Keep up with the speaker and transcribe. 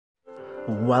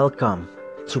Welcome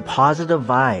to Positive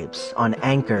Vibes on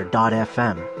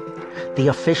Anchor.fm, the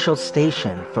official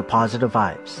station for Positive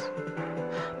Vibes.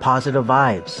 Positive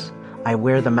Vibes. I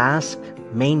wear the mask.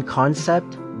 Main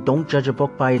concept, don't judge a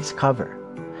book by its cover.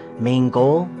 Main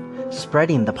goal,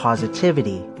 spreading the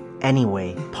positivity any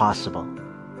way possible.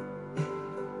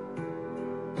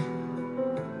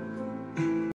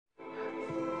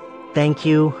 Thank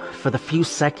you for the few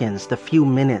seconds, the few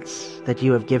minutes that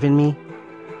you have given me.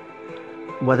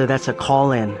 Whether that's a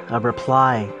call-in, a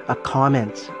reply, a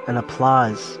comment, an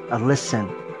applause, a listen,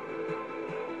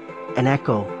 an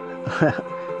echo.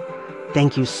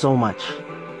 Thank you so much.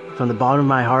 From the bottom of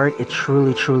my heart, it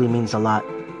truly, truly means a lot.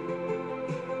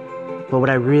 But what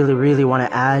I really, really want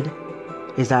to add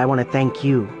is that I want to thank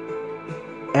you,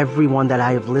 everyone that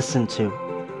I have listened to,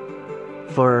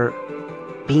 for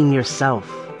being yourself,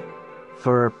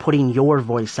 for putting your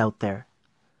voice out there.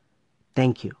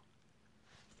 Thank you.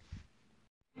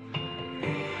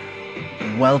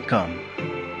 Welcome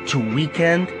to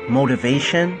Weekend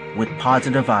Motivation with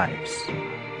Positive Vibes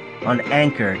on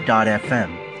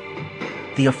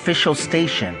Anchor.fm, the official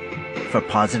station for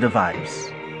Positive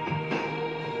Vibes.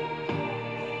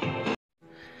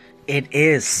 It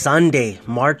is Sunday,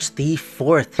 March the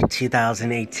 4th,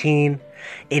 2018.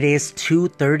 It is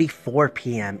 2:34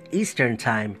 p.m. Eastern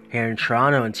Time here in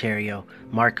Toronto, Ontario,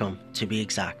 Markham to be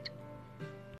exact.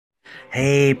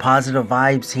 Hey, Positive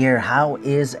Vibes here. How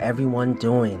is everyone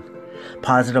doing?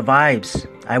 Positive Vibes.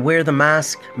 I wear the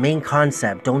mask. Main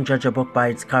concept, don't judge a book by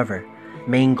its cover.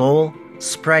 Main goal,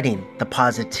 spreading the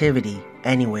positivity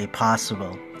any way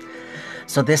possible.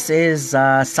 So this is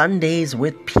Sundays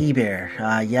with P-Bear.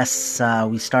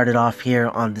 We started off here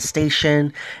on the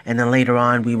station, and then later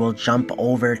on we will jump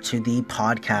over to the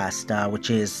podcast, which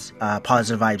is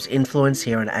Positive Vibes Influence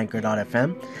here on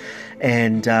Anchor.fm,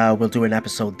 and we'll do an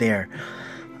episode there.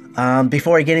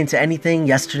 Before I get into anything,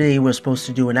 yesterday we were supposed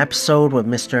to do an episode with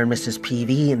Mr. and Mrs.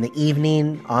 PV in the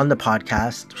evening on the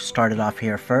podcast. Started off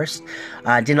here first.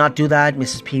 Did not do that.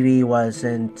 Mrs. PV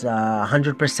wasn't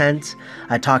 100%.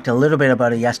 I talked a little bit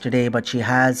about it yesterday, but she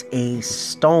has a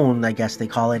stone, I guess they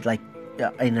call it,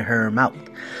 in her mouth.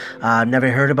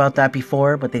 Never heard about that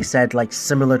before, but they said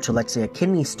similar to, let's say, a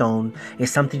kidney stone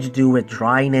is something to do with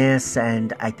dryness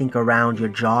and I think around your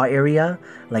jaw area.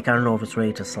 I don't know if it's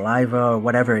related to saliva or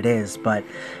whatever it is, but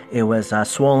it was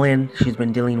swollen. She's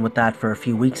been dealing with that for a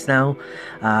few weeks now.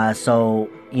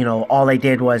 All I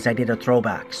did was I did a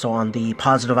throwback. So on the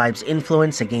Positive Vibes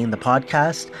Influence, again, the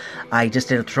podcast, I just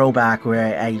did a throwback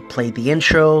where I played the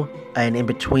intro, and in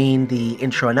between the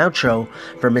intro and outro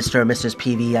for Mr. and Mrs.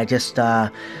 PV, I just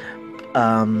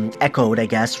echoed, I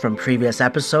guess, from previous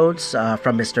episodes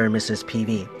from Mr. and Mrs.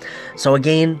 PV. So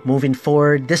again, moving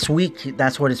forward, this week,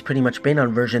 that's what it's pretty much been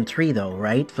on version 3 though,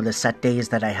 right? For the set days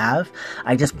that I have,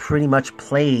 I just pretty much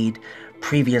played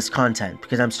previous content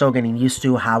because I'm still getting used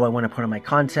to how I want to put on my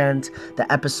content,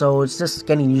 the episodes, just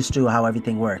getting used to how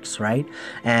everything works, right?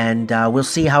 And we'll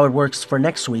see how it works for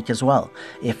next week as well.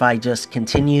 If I just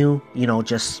continue,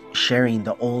 just sharing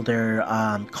the older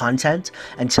content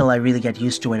until I really get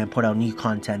used to it and put out new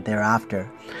content thereafter.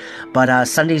 But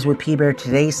Sundays with P-Bear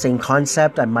today, same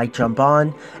concept. I might jump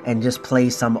on and just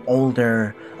play some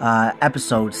older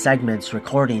episode segments,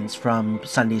 recordings from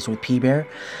Sundays with P-Bear.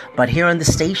 But here on the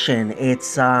station,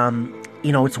 it's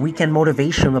it's weekend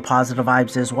motivation with Positive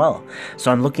Vibes as well. So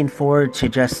I'm looking forward to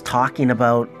just talking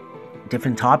about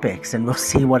different topics, and we'll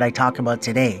see what I talk about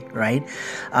today, right?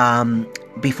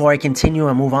 Before I continue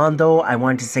and move on though, I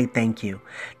wanted to say thank you.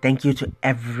 Thank you to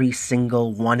every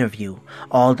single one of you.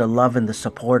 All the love and the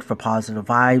support for Positive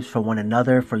Vibes, for one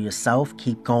another, for yourself.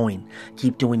 Keep going.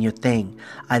 Keep doing your thing.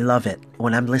 I love it.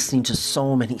 When I'm listening to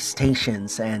so many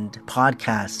stations and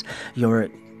podcasts, your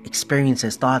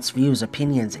experiences, thoughts, views,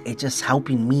 opinions, it's just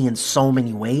helping me in so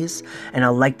many ways, and I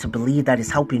like to believe that it's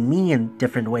helping me in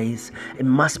different ways. It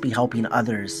must be helping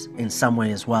others in some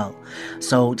way as well.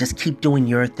 So just keep doing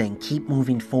your thing, keep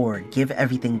moving forward, give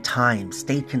everything time,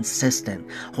 stay consistent,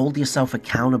 hold yourself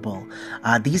accountable.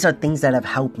 These are things that have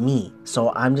helped me,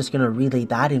 so I'm just going to relay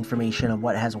that information of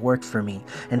what has worked for me,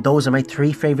 and those are my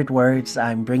 3 favorite words.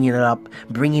 I'm bringing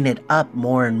it up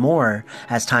more and more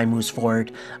as time moves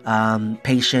forward.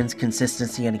 Patience,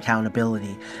 consistency, and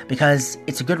accountability, because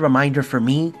it's a good reminder for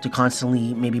me to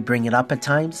constantly maybe bring it up at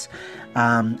times,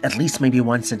 at least maybe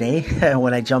once a day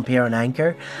when I jump here on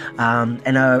Anchor.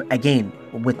 Again,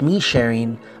 with me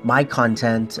sharing my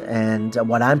content and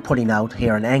what I'm putting out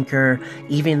here on Anchor,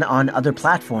 even on other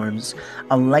platforms,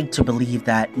 I like to believe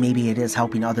that maybe it is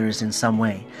helping others in some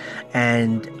way.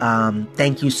 And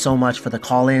thank you so much for the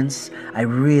call-ins. I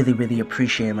really, really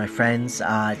appreciate it, my friends.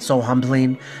 It's so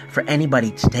humbling for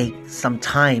anybody to take some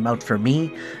time out for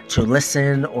me to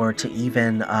listen or to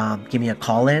even give me a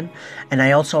call-in. And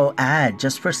I also add,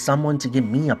 just for someone to give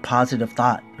me a positive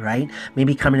thought, right?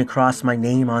 Maybe coming across my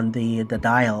name on the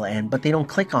dial, but they don't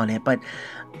click on it, but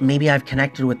maybe I've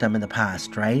connected with them in the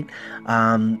past, right?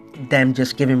 Them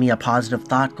just giving me a positive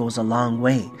thought goes a long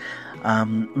way.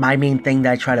 My main thing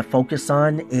that I try to focus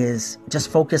on is just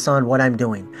focus on what I'm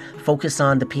doing. Focus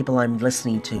on the people I'm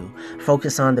listening to.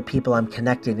 Focus on the people I'm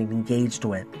connected and engaged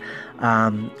with.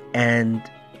 And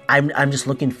I'm just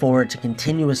looking forward to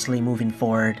continuously moving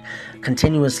forward,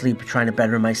 continuously trying to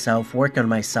better myself, work on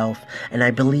myself, and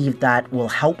I believe that will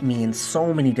help me in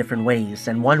so many different ways.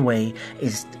 And one way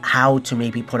is how to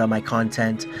maybe put out my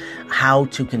content, how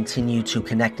to continue to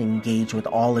connect and engage with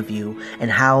all of you, and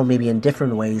how maybe in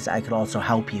different ways I could also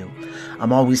help you.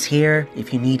 I'm always here.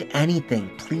 If you need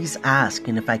anything, please ask,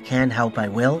 and if I can help, I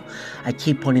will. I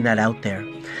keep putting that out there.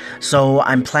 So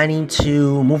I'm planning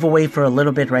to move away for a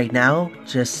little bit right now.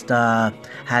 Just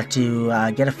had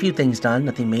to get a few things done,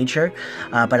 nothing major.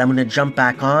 But I'm going to jump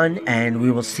back on and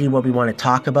we will see what we want to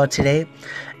talk about today.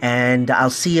 And I'll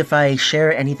see if I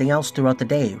share anything else throughout the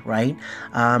day, right?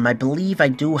 I believe I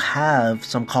do have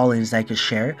some call-ins I could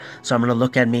share. So I'm going to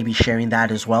look at maybe sharing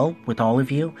that as well with all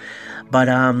of you. But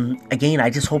again,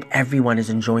 I just hope everyone is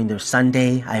enjoying their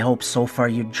Sunday. I hope so far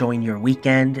you're enjoying your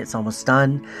weekend. It's almost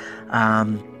done.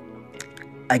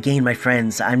 Again, my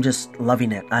friends, I'm just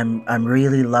loving it. I'm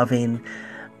really loving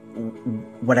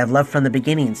what I've loved from the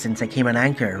beginning since I came on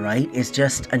Anchor, right? It's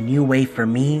just a new way for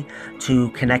me to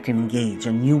connect and engage,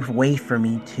 a new way for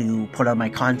me to put out my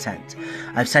content.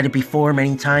 I've said it before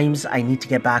many times, I need to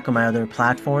get back on my other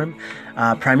platform.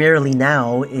 Primarily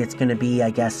now, it's going to be, I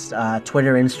guess,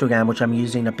 Twitter, Instagram, which I'm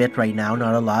using a bit right now,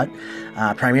 not a lot.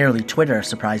 Primarily Twitter,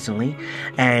 surprisingly.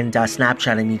 And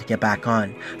Snapchat I need to get back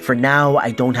on. For now,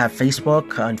 I don't have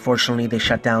Facebook. Unfortunately, they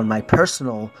shut down my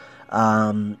personal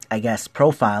I guess,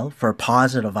 profile for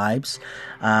Positive Vibes,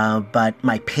 but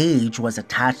my page was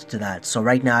attached to that. So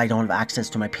right now I don't have access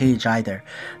to my page either.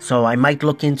 So I might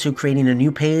look into creating a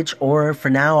new page, or for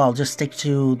now I'll just stick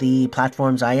to the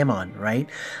platforms I am on, right?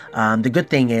 The good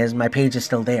thing is my page is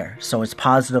still there. So it's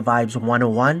Positive Vibes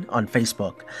 101 on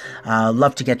Facebook.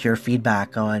 Love to get your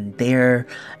feedback on there,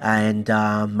 and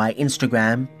my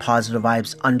Instagram, Positive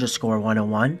Vibes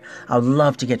 _101. I would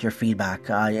love to get your feedback,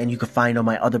 and you can find on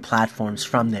my other platforms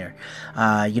from there.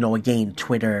 Again,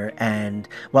 Twitter and,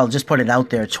 well, just put it out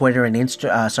there. Twitter and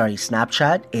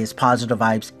Snapchat is Positive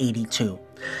Vibes 82.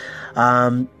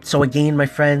 So again, my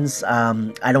friends,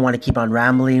 I don't want to keep on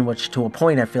rambling, which to a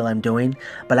point I feel I'm doing,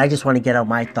 but I just want to get out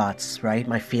my thoughts, right?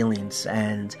 My feelings,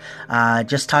 and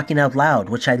just talking out loud,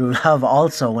 which I love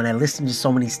also when I listen to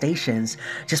so many stations,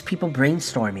 just people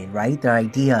brainstorming, right? Their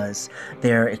ideas,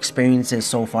 their experiences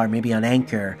so far, maybe on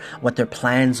Anchor, what their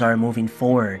plans are moving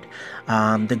forward,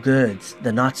 the goods,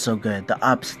 the not so good, the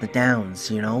ups, the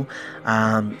downs,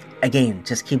 again,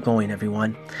 just keep going,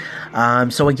 everyone.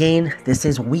 So again, this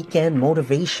is Weekend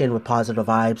Motivation with Positive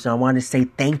Vibes, and I want to say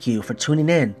thank you for tuning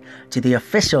in to the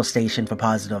official station for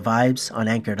Positive Vibes on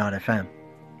Anchor.fm.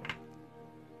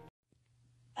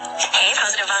 Hey,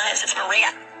 Positive Vibes, it's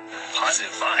Maria. Positive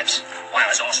Vibes? Wow,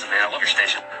 that's awesome, man. I love your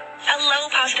station. Hello,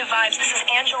 Positive Vibes. This is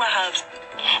Angela Hubbs.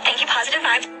 Thank you, Positive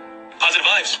Vibes. Positive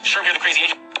Vibes. Sure, you're the crazy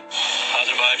agent.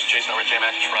 Positive Vibes. Jason over J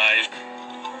Mac Rise.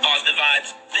 Positive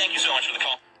Vibes. Thank you so much for the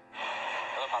call.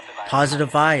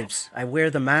 Positive Vibes. I wear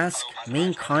the mask.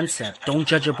 Main concept, don't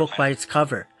judge a book by its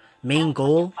cover. Main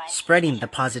goal, spreading the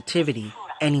positivity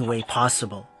any way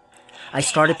possible. I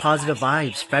started Positive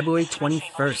Vibes February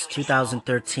 21st,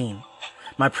 2013.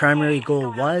 My primary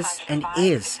goal was and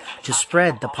is to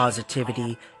spread the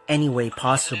positivity any way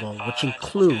possible, which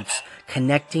includes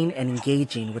connecting and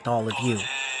engaging with all of you.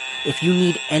 If you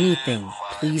need anything,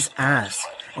 please ask,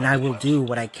 and I will do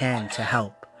what I can to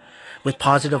help. With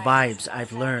Positive Vibes,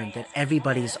 I've learned that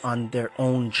everybody's on their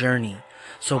own journey.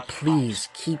 So please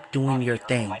keep doing your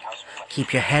thing.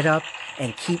 Keep your head up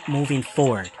and keep moving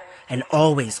forward. And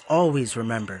always, always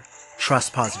remember,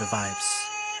 trust Positive Vibes.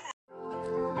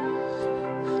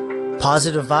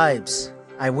 Positive Vibes.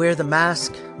 I wear the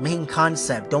mask. Main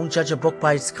concept, don't judge a book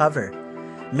by its cover.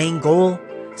 Main goal,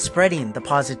 spreading the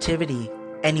positivity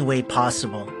any way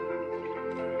possible.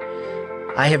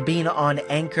 I have been on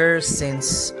Anchor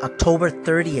since October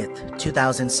 30th,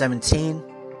 2017.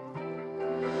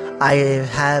 I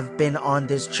have been on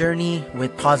this journey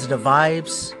with Positive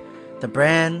Vibes, the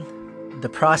brand, the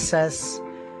process,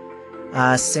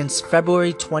 since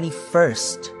February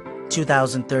 21st,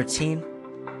 2013.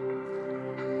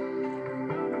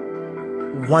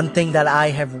 One thing that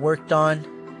I have worked on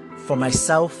for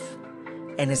myself,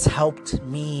 and it's helped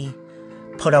me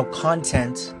put out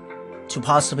content to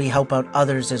possibly help out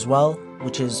others as well,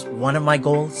 which is one of my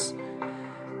goals,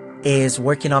 is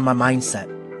working on my mindset.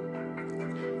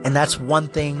 And that's one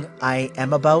thing I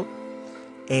am about,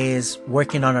 is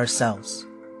working on ourselves.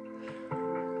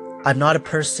 I'm not a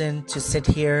person to sit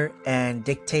here and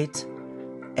dictate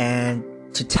and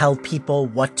to tell people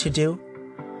what to do.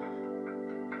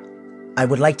 I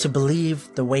would like to believe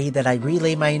the way that I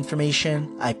relay my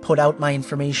information, I put out my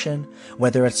information,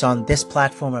 whether it's on this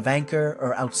platform of Anchor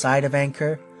or outside of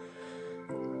Anchor,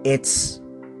 it's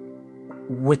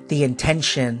with the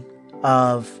intention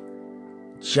of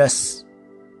just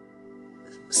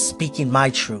speaking my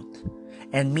truth,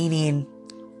 and meaning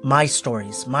my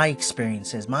stories, my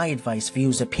experiences, my advice,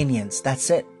 views, opinions. That's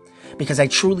it. Because I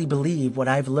truly believe what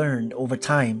I've learned over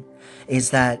time is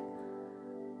that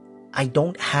I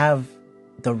don't have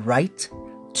the right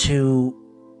to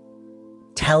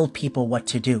tell people what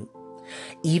to do.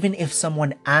 Even if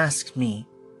someone asks me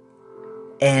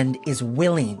and is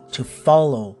willing to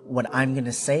follow what I'm going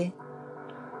to say,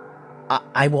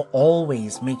 I will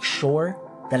always make sure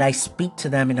that I speak to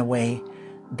them in a way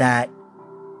that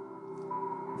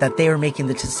they are making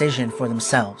the decision for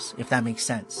themselves, if that makes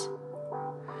sense.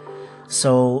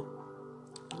 So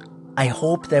I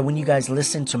hope that when you guys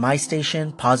listen to my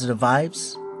station, Positive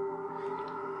Vibes,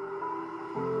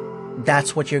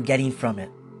 that's what you're getting from it.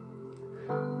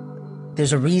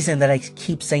 There's a reason that I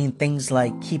keep saying things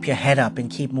like keep your head up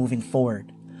and keep moving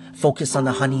forward. Focus on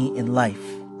the honey in life.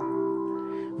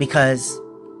 Because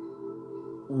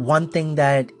one thing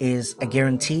that is a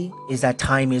guarantee is that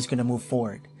time is going to move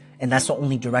forward. And that's the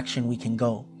only direction we can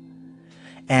go.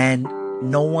 And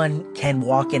no one can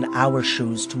walk in our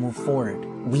shoes to move forward.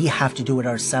 We have to do it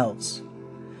ourselves.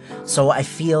 So I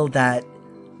feel that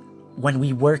when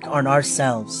we work on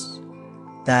ourselves,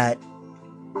 that's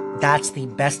the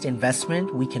best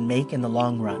investment we can make in the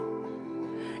long run.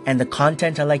 And the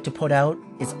content I like to put out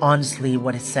is honestly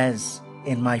what it says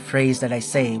in my phrase that I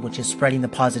say, which is spreading the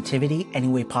positivity any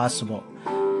way possible.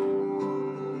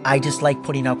 I just like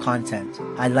putting out content.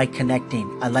 I like connecting.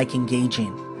 I like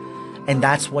engaging. And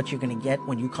that's what you're going to get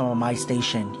when you come on my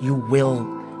station. You will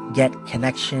get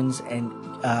connections and,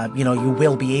 you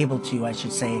will be able to, I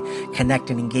should say, connect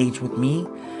and engage with me.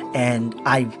 And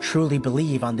I truly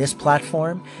believe on this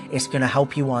platform, it's going to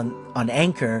help you on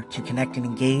Anchor to connect and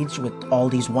engage with all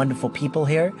these wonderful people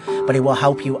here, but it will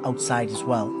help you outside as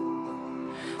well.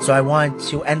 So I want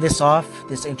to end this off,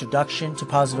 this introduction to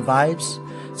Positive Vibes.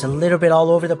 It's a little bit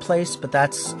all over the place, but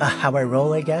that's how I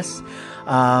roll, I guess.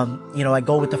 I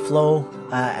go with the flow.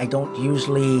 I don't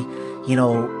usually,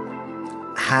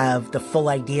 have the full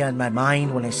idea in my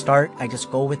mind when I start. I just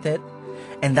go with it.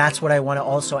 And that's what I want to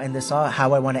also end this off,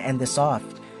 how I want to end this off.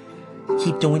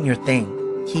 Keep doing your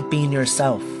thing. Keep being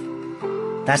yourself.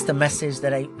 That's the message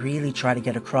that I really try to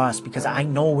get across, because I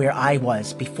know where I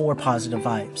was before Positive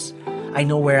Vibes. I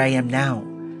know where I am now.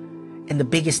 And the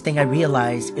biggest thing I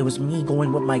realized, it was me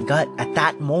going with my gut at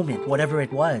that moment, whatever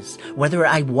it was. Whether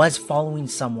I was following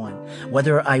someone,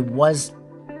 whether I was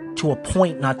to a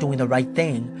point not doing the right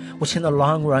thing, which in the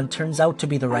long run turns out to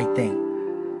be the right thing.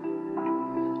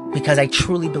 Because I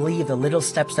truly believe the little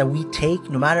steps that we take,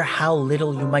 no matter how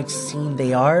little you might seem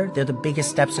they are, they're the biggest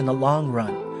steps in the long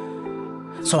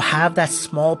run. So have that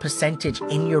small percentage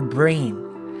in your brain,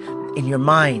 in your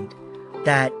mind,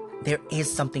 that there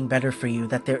is something better for you,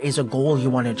 that there is a goal you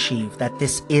want to achieve, that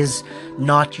this is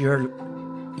not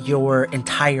your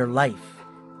entire life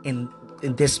in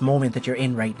this moment that you're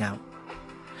in right now.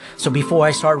 So before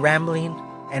I start rambling,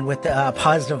 and with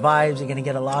Positive Vibes, you're going to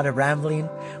get a lot of rambling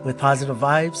with Positive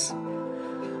Vibes.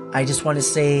 I just want to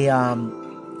say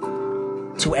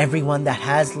to everyone that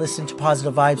has listened to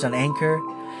Positive Vibes on Anchor,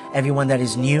 everyone that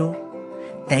is new,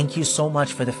 thank you so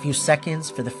much for the few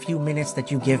seconds, for the few minutes that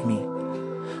you give me.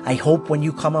 I hope when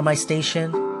you come on my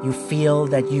station, you feel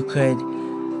that you could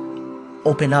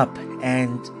open up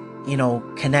and,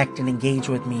 connect and engage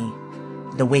with me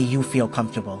the way you feel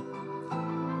comfortable.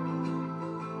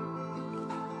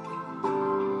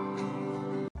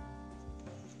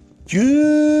 Good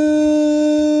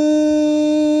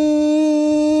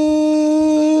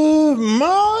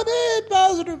morning,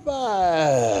 Positive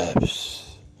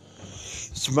Vibes.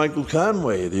 It's Michael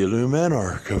Conway, the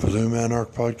Illuminarch of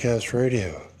Illuminarch Podcast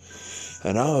Radio.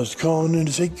 And I was calling in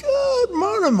to say, good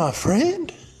morning, my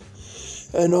friend.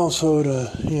 And also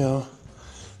to,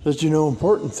 let you know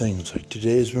important things. Like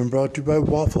today has been brought to you by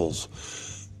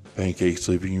Waffles. Pancakes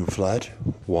leaving you flat.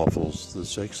 Waffles, the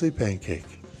sexy pancake.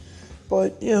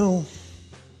 But,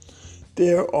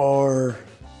 there are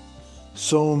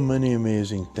so many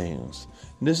amazing things.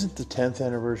 And isn't the 10th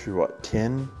anniversary,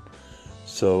 10?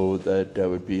 So that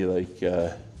would be like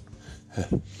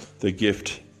the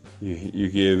gift you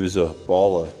gave is a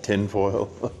ball of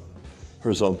tinfoil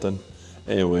or something.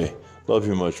 Anyway, love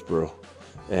you much, bro.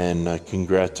 And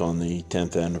congrats on the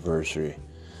 10th anniversary.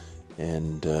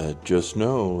 And just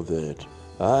know that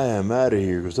I am out of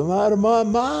here because I'm out of my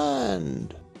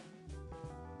mind.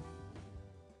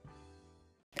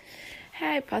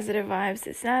 Hi, Positive Vibes.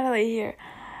 It's Natalie here.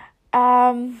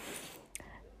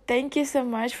 Thank you so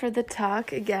much for the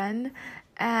talk again.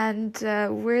 And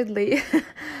weirdly,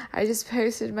 I just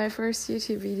posted my first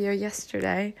YouTube video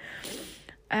yesterday.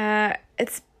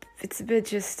 It's a bit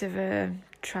just of a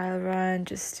trial run,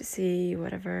 just to see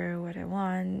what I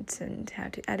want and how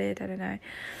to edit. I don't know.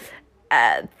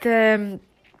 The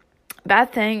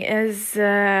bad thing is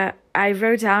I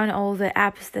wrote down all the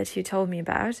apps that you told me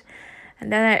about,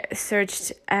 and then I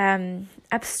searched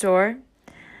App Store,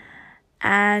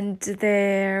 and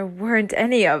there weren't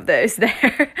any of those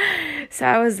there. So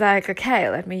I was like,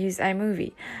 okay, let me use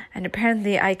iMovie. And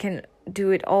apparently I can do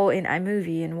it all in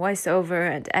iMovie and voiceover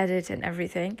and edit and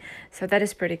everything. So that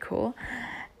is pretty cool.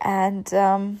 And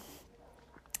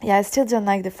I still don't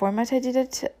like the format I did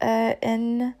it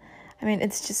in. I mean,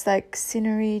 it's just like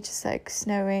scenery, just like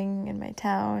snowing in my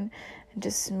town, and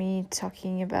just me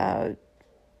talking about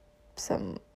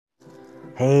some...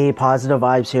 Hey, Positive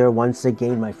Vibes here once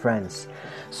again, my friends.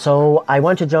 So I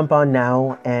want to jump on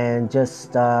now and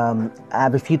just I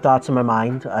have a few thoughts in my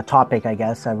mind, a topic, I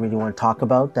guess, I really want to talk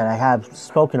about that I have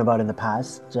spoken about in the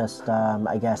past, just,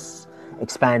 I guess,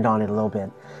 expand on it a little bit.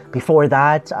 Before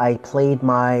that, I played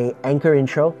my Anchor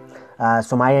intro.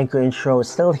 So my Anchor intro is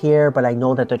still here, but I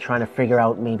know that they're trying to figure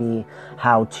out maybe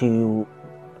how to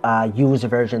use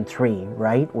version 3,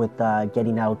 right, with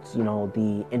getting out,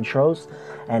 the intros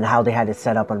and how they had it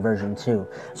set up on version 2.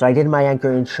 So I did my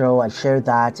Anchor intro, I shared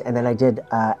that, and then I did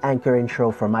Anchor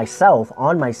intro for myself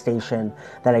on my station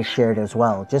that I shared as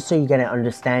well, just so you get an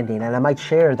understanding. And I might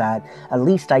share that at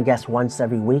least, I guess, once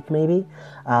every week maybe,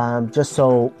 just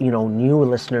so, new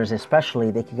listeners especially,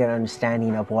 they can get an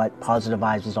understanding of what Positive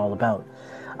Vibes is all about.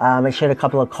 I shared a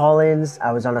couple of call-ins.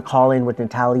 I was on a call-in with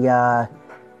Natalia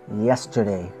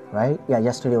yesterday, right? Yeah,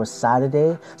 yesterday was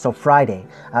Saturday. So Friday,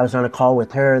 I was on a call with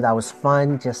her. That was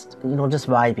fun. Just, just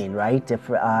vibing, right?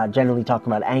 Generally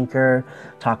talking about Anchor,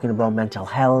 talking about mental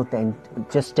health, and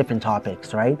just different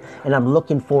topics, right? And I'm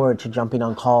looking forward to jumping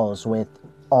on calls with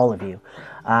all of you.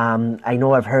 I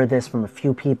know I've heard this from a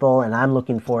few people, and I'm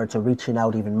looking forward to reaching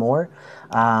out even more,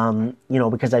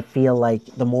 because I feel like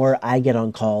the more I get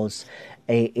on calls,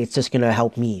 it's just going to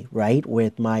help me, right,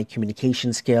 with my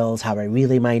communication skills, how I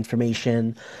relay my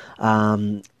information,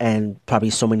 and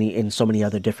probably so many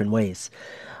other different ways.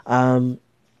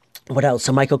 What else?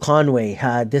 So Michael Conway,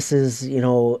 this is,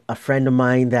 a friend of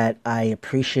mine that I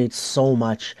appreciate so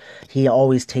much. He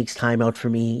always takes time out for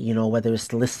me, whether it's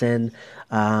to listen,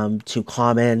 to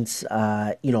comment,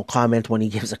 comment when he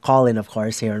gives a call in, of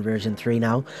course, here in version 3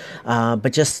 now.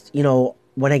 But just,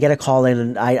 when I get a call in,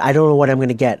 and I don't know what I'm going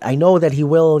to get. I know that he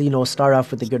will, start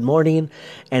off with a good morning,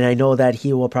 and I know that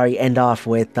he will probably end off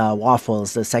with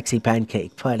waffles, the sexy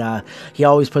pancake. But he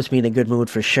always puts me in a good mood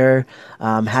for sure.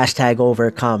 Hashtag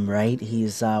overcome, right?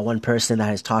 He's one person that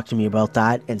has talked to me about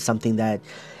that, and something that,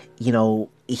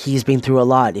 he's been through a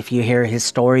lot. If you hear his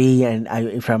story, and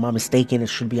if I'm not mistaken, it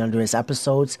should be under his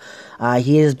episodes,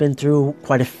 he has been through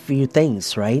quite a few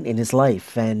things, right, in his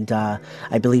life. And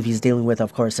I believe he's dealing with,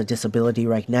 of course, a disability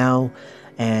right now.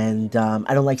 And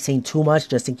I don't like saying too much,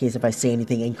 just in case if I say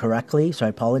anything incorrectly, so I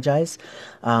apologize.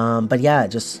 But yeah,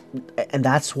 and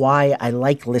that's why I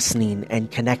like listening and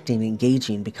connecting,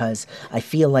 engaging, because I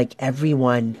feel like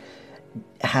everyone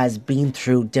has been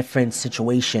through different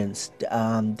situations.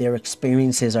 Their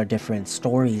experiences are different,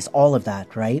 stories, all of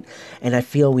that, right? And I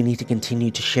feel we need to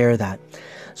continue to share that.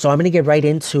 So I'm going to get right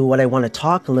into what I want to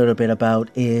talk a little bit about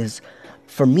is,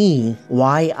 for me,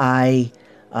 why I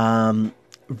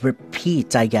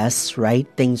repeat, I guess, right,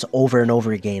 things over and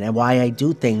over again, and why I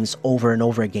do things over and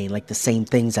over again, like the same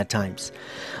things at times.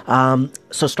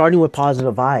 So starting with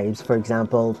Positive Vibes, for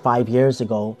example, 5 years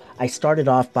ago, I started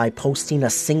off by posting a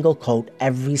single quote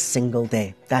every single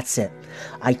day. That's it.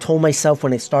 I told myself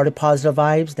when I started Positive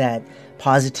Vibes that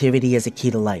positivity is a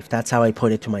key to life. That's how I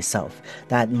put it to myself.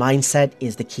 That mindset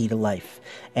is the key to life.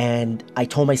 And I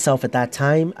told myself at that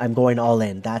time, I'm going all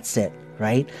in. That's it,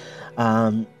 right?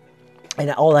 And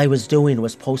all I was doing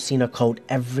was posting a quote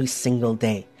every single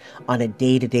day on a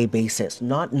day-to-day basis,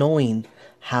 not knowing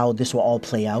how this will all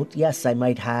play out. Yes, I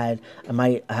might have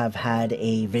had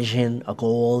a vision, a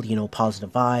goal,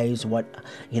 positive vibes,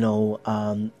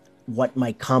 what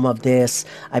might come of this.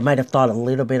 I might have thought a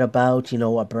little bit about,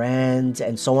 a brand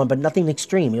and so on, but nothing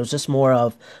extreme. It was just more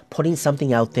of putting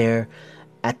something out there.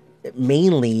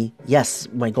 Mainly, yes,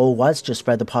 my goal was to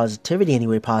spread the positivity any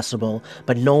way possible,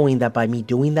 but knowing that by me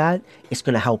doing that, it's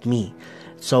going to help me.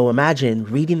 So imagine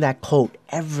reading that quote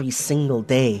every single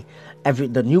day,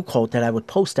 the new quote that I would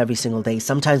post every single day,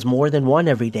 sometimes more than one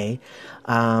every day,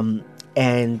 and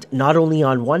not only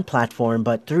on one platform,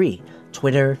 but 3,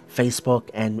 Twitter, Facebook,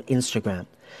 and Instagram.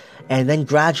 And then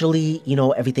gradually,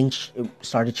 everything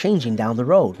started changing down the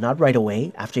road. Not right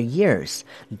away, after years.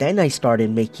 Then I started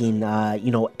making,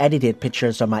 edited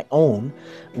pictures of my own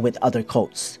with other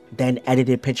quotes. Then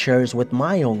edited pictures with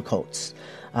my own quotes.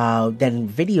 Then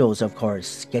videos, of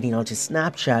course, getting onto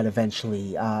Snapchat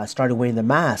eventually. Started wearing the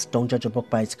mask, don't judge a book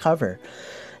by its cover.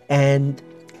 And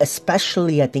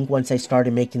especially, I think once I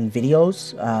started making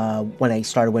videos, when I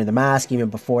started wearing the mask, even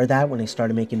before that, when I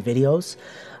started making videos,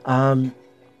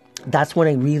 that's when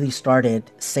I really started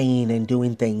saying and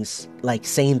doing things, like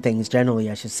saying things generally,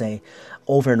 I should say,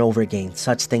 over and over again.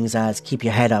 Such things as keep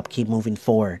your head up, keep moving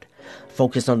forward.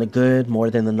 Focus on the good more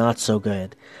than the not so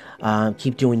good.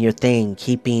 Keep doing your thing,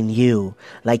 keep being you.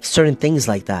 Like certain things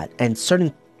like that. And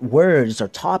certain words or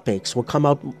topics will come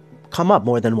up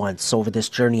more than once over this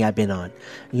journey I've been on.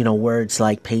 Words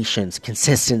like patience,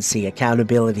 consistency,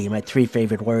 accountability, my 3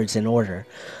 favorite words in order,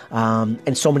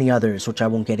 and so many others, which I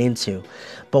won't get into.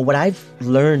 But what I've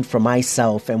learned from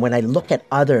myself, and when I look at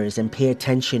others and pay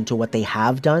attention to what they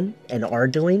have done and are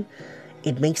doing,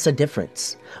 it makes a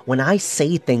difference. When I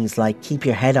say things like keep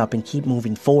your head up and keep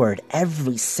moving forward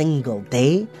every single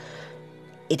day,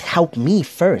 it helped me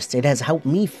first. It has helped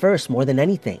me first more than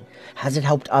anything. Has it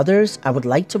helped others? I would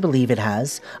like to believe it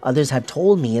has. Others have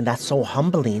told me, and that's so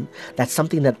humbling, that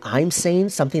something that I'm saying,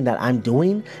 something that I'm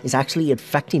doing is actually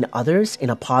affecting others in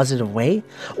a positive way,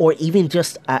 or even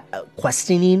just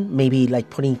questioning, maybe like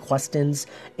putting questions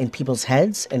in people's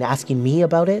heads and asking me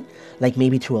about it, like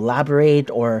maybe to elaborate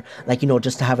or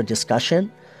just to have a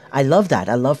discussion. I love that.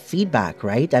 I love feedback,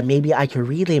 right? That maybe I can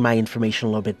relay my information a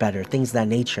little bit better, things of that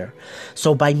nature.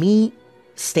 So by me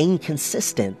staying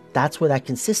consistent, that's where that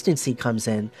consistency comes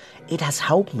in. It has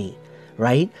helped me,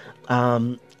 right?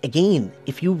 Again,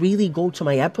 if you really go to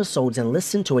my episodes and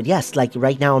listen to it, yes, like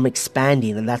right now I'm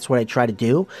expanding, and that's what I try to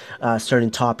do,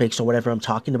 certain topics or whatever I'm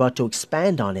talking about, to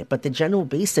expand on it. But the general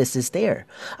basis is there.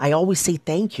 I always say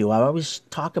thank you. I always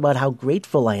talk about how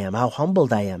grateful I am, how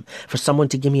humbled I am for someone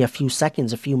to give me a few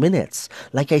seconds, a few minutes.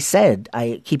 Like I said,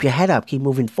 I keep your head up, keep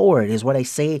moving forward is what I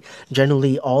say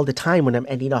generally all the time when I'm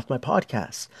ending off my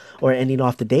podcast or ending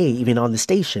off the day, even on the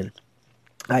station.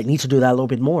 I need to do that a little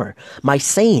bit more. My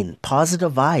saying,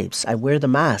 positive vibes. I wear the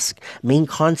mask. Main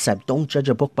concept, don't judge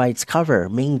a book by its cover.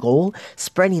 Main goal,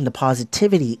 spreading the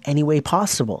positivity any way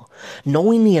possible.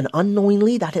 Knowingly and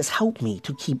unknowingly, that has helped me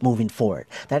to keep moving forward.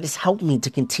 That has helped me to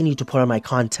continue to put on my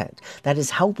content. That has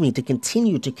helped me to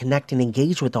continue to connect and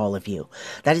engage with all of you.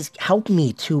 That has helped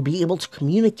me to be able to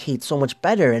communicate so much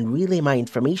better and relay my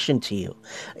information to you.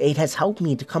 It has helped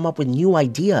me to come up with new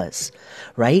ideas,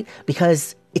 right?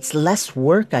 Because it's less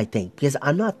work, I think, because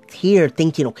I'm not here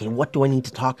thinking, okay, what do I need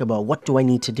to talk about? What do I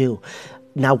need to do?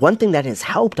 Now, one thing that has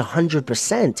helped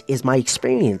 100% is my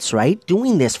experience, right?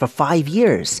 Doing this for 5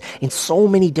 years in so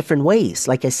many different ways.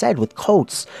 Like I said, with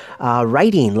quotes,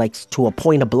 writing, like to a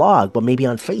point, a blog, but maybe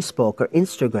on Facebook or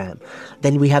Instagram.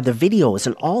 Then we have the videos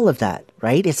and all of that,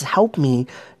 right? It's helped me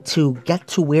to get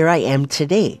to where I am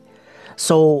today.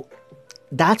 So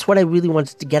that's what I really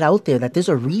wanted to get out there, that there's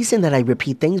a reason that I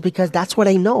repeat things, because that's what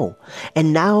I know.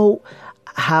 And now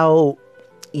how,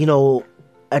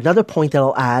 another point that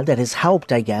I'll add that has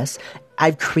helped, I guess,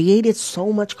 I've created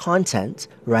so much content,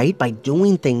 right, by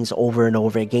doing things over and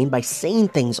over again, by saying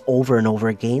things over and over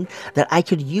again, that I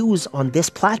could use on this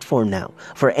platform now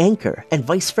for Anchor, and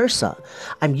vice versa.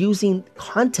 I'm using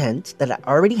content that I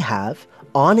already have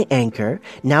on Anchor.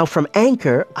 Now from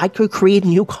Anchor, I could create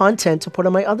new content to put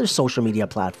on my other social media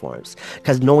platforms,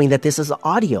 because knowing that this is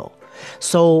audio.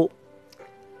 So,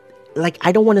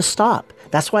 I don't want to stop.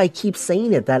 That's why I keep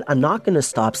saying it, that I'm not going to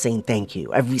stop saying thank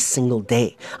you every single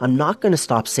day. I'm not going to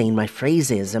stop saying my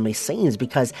phrases and my sayings,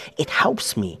 because it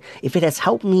helps me. If it has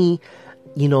helped me,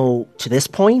 to this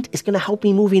point, it's going to help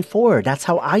me moving forward. That's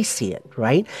how I see it,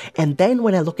 right? And then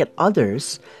when I look at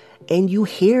others, and you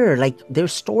hear like their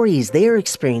stories, their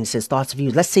experiences, thoughts,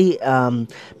 views. Let's say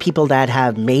people that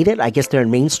have made it, I guess they're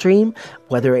in mainstream,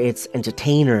 whether it's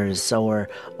entertainers or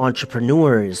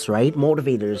entrepreneurs, right?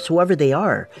 Motivators, whoever they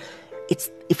are. It's,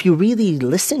 if you really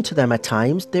listen to them at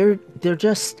times, they're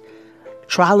just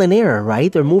trial and error,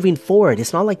 right? They're moving forward.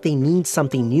 It's not like they need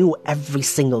something new every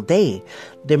single day.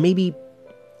 There may be,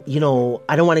 you know,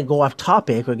 I don't want to go off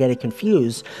topic or get it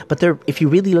confused, but if you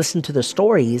really listen to the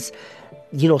stories,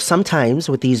 you know, sometimes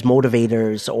with these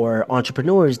motivators or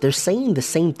entrepreneurs, they're saying the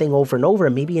same thing over and over,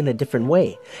 maybe in a different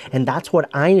way. And that's what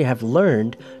I have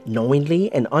learned knowingly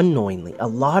and unknowingly. A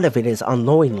lot of it is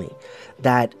unknowingly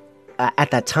that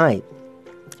at that time.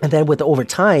 And then with over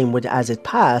time, as it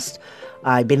passed,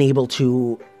 I've been able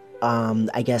to,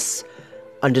 I guess,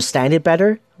 understand it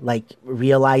better, like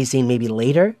realizing maybe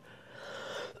later.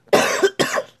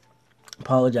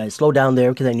 Apologize. Slow down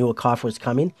there because I knew a cough was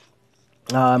coming.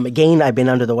 Again, I've been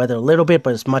under the weather a little bit,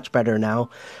 but it's much better now.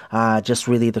 Just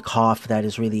really the cough that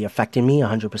is really affecting me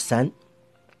 100%.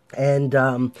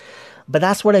 And, but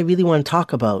that's what I really want to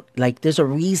talk about. Like, there's a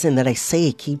reason that I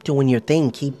say keep doing your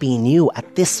thing, keep being you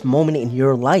at this moment in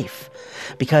your life.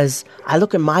 Because I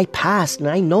look at my past and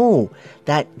I know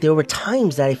that there were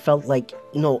times that I felt like,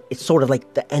 you know, it's sort of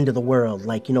like the end of the world.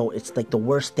 Like, you know, it's like the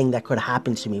worst thing that could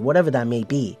happen to me, whatever that may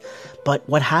be. But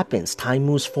what happens? Time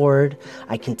moves forward.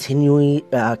 I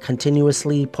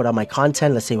continuously put out my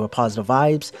content, let's say with Positive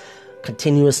Vibes,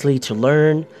 continuously to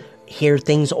learn, hear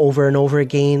things over and over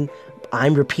again.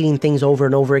 I'm repeating things over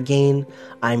and over again.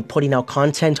 I'm putting out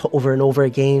content over and over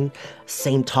again.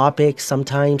 Same topics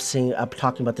sometimes. I'm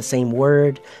talking about the same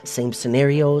word, same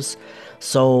scenarios.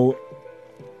 So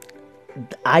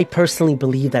I personally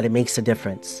believe that it makes a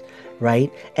difference,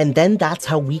 right? And then that's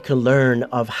how we can learn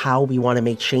of how we want to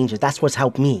make changes. That's what's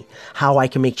helped me, how I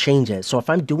can make changes. So if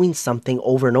I'm doing something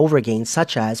over and over again,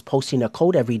 such as posting a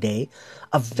quote every day,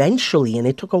 eventually, and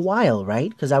it took a while, right?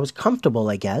 Because I was comfortable,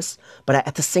 I guess. But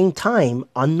at the same time,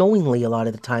 unknowingly, a lot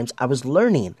of the times, I was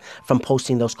learning from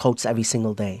posting those quotes every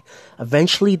single day.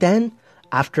 Eventually then,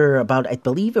 after about, I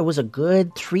believe it was a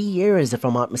good 3 years, if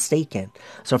I'm not mistaken.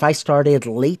 So if I started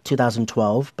late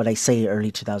 2012, but I say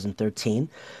early 2013,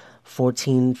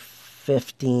 14,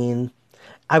 15,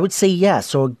 I would say yes.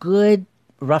 So a good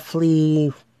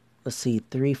roughly, let's see,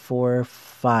 3, 4,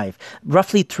 5,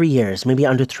 roughly 3 years, maybe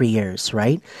under 3 years,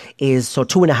 right? So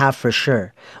 2.5 for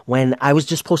sure. When I was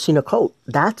just posting a quote,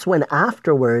 that's when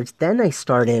afterwards, then I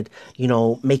started, you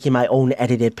know, making my own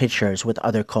edited pictures with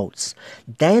other quotes.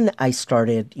 Then I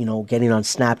started, you know, getting on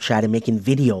Snapchat and making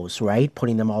videos, right?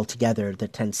 Putting them all together, the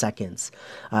 10 seconds,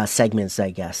 segments,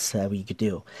 I guess, we could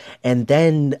do. And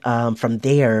then from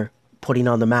there, putting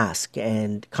on the mask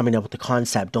and coming up with the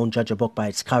concept, don't judge a book by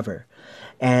its cover.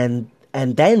 And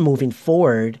then moving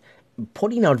forward,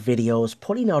 putting out videos,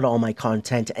 putting out all my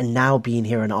content, and now being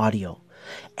here in audio.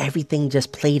 Everything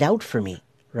just played out for me,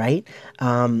 right?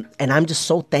 And I'm just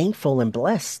so thankful and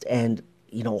blessed and,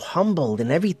 you know, humbled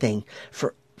and everything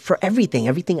for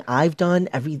everything I've done,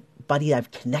 everybody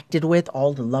I've connected with,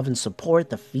 all the love and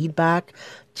support, the feedback.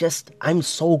 Just, I'm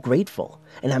so grateful.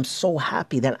 And I'm so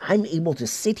happy that I'm able to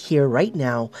sit here right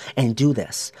now and do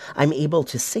this. I'm able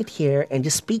to sit here and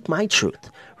just speak my truth,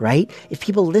 right? If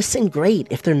people listen, great.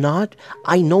 If they're not,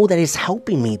 I know that it's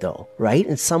helping me though, right?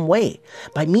 In some way.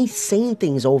 By me saying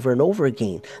things over and over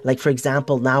again. Like, for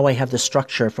example, now I have the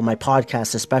structure for my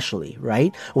podcast especially,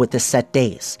 right? With the set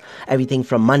days. Everything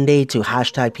from Monday to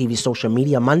hashtag PV Social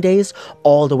Media Mondays,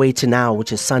 all the way to now,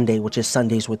 which is Sunday, which is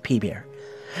Sundays with P-Bear.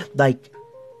 Like,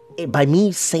 by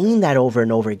me saying that over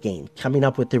and over again, coming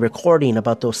up with the recording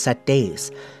about those set days,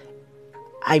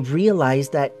 I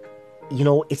realized that, you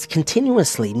know, it's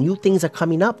continuously new things are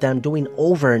coming up that I'm doing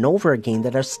over and over again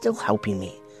that are still helping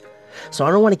me. So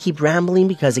I don't want to keep rambling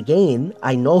because, again,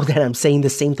 I know that I'm saying the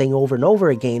same thing over and over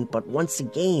again, but once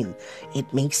again,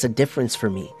 it makes a difference for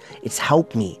me. It's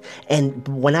helped me. And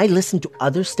when I listen to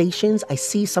other stations, I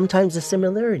see sometimes a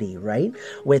similarity, right?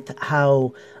 With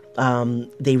how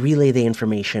they relay the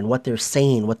information, what they're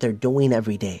saying, what they're doing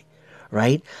every day,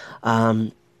 right?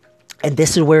 And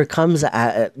this is where it comes,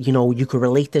 you know, you could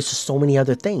relate this to so many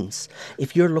other things.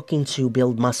 If you're looking to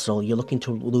build muscle, you're looking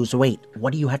to lose weight,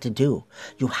 what do you have to do?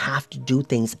 You have to do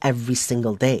things every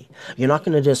single day. You're not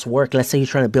going to just work, let's say you're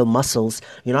trying to build muscles,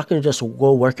 you're not going to just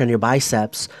go work on your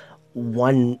biceps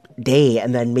one day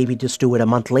and then maybe just do it a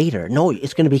month later. No,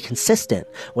 it's going to be consistent,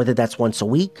 whether that's once a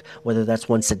week, whether that's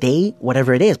once a day,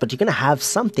 whatever it is, but you're going to have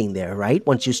something there, right?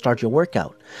 Once you start your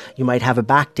workout, you might have a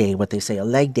back day, what they say, a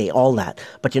leg day, all that,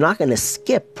 but you're not going to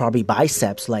skip probably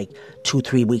biceps like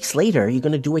 2-3 weeks later. You're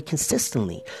going to do it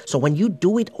consistently. So when you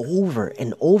do it over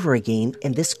and over again,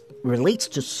 and this relates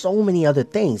to so many other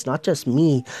things, not just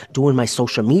me doing my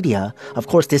social media. Of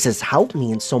course, this has helped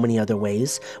me in so many other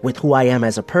ways with who I am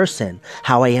as a person,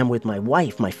 how I am with my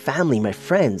wife, my family, my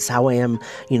friends, how I am,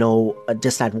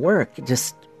 just at work,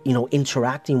 just,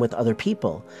 interacting with other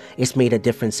people. It's made a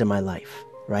difference in my life,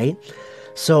 right?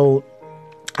 So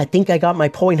I think I got my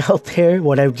point out there,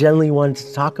 what I generally wanted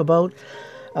to talk about.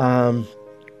 I'm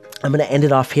going to end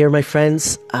it off here, my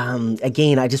friends.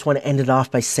 Again, I just want to end it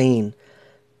off by saying,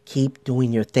 keep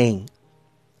doing your thing.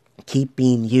 Keep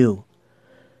being you.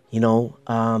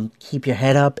 Keep your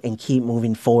head up and keep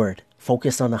moving forward.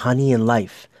 Focus on the honey in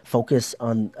life. Focus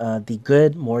on the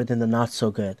good more than the not so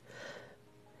good.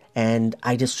 And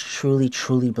I just truly,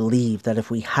 truly believe that if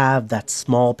we have that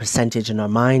small percentage in our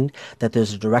mind, that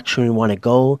there's a direction we want to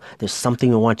go, there's something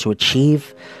we want to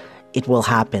achieve, it will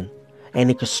happen. And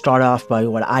it could start off by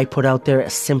what I put out there, a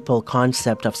simple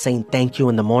concept of saying thank you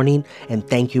in the morning and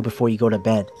thank you before you go to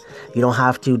bed. You don't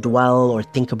have to dwell or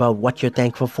think about what you're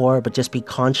thankful for, but just be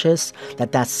conscious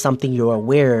that that's something you're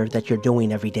aware that you're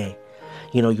doing every day.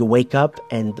 You wake up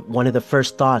and one of the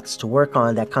first thoughts to work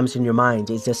on that comes in your mind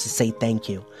is just to say thank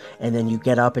you. And then you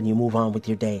get up and you move on with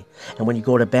your day. And when you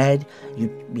go to bed, you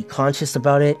be conscious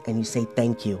about it and you say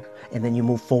thank you. And then you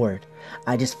move forward.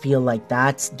 I just feel like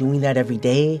doing that every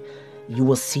day, you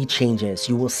will see changes.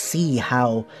 You will see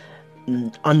how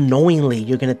unknowingly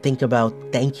you're going to think about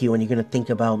thank you, and you're going to think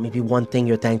about maybe one thing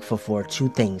you're thankful for, two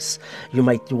things. You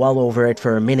might dwell over it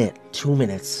for a minute, 2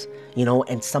 minutes,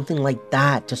 and something like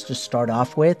that just to start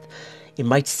off with. It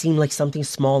might seem like something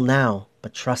small now,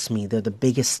 but trust me, they're the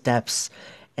biggest steps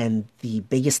and the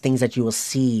biggest things that you will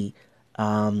see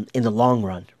in the long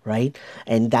run, right?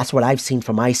 And that's what I've seen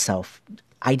for myself.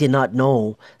 I did not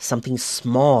know something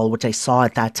small, which I saw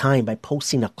at that time by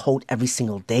posting a quote every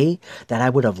single day, that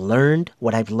I would have learned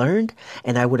what I've learned,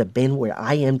 and I would have been where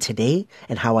I am today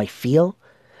and how I feel.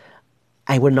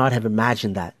 I would not have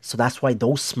imagined that. So that's why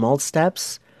those small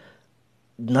steps,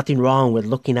 nothing wrong with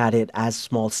looking at it as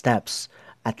small steps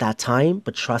at that time,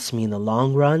 but trust me, in the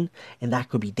long run, and that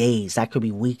could be days, that could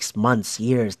be weeks, months,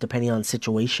 years, depending on the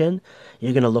situation,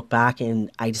 you're going to look back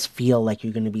and I just feel like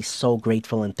you're going to be so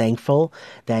grateful and thankful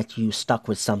that you stuck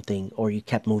with something or you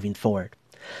kept moving forward.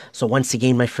 So once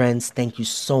again, my friends, thank you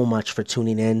so much for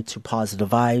tuning in to Positive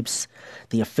Vibes,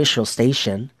 the official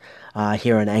station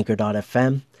here on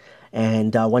Anchor.fm.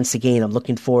 And once again, I'm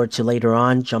looking forward to later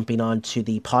on jumping on to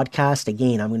the podcast.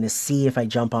 Again, I'm going to see if I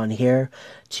jump on here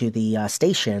to the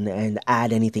station and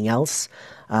add anything else.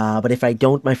 But if I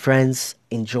don't, my friends,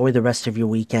 enjoy the rest of your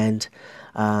weekend.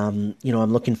 I'm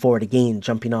looking forward again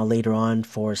jumping on later on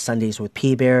for Sundays with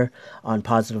P-Bear on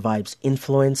Positive Vibes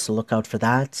Influence. So look out for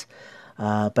that.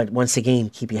 But once again,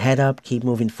 keep your head up, keep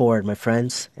moving forward, my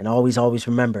friends. And always, always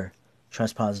remember,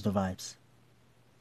 trust positive vibes.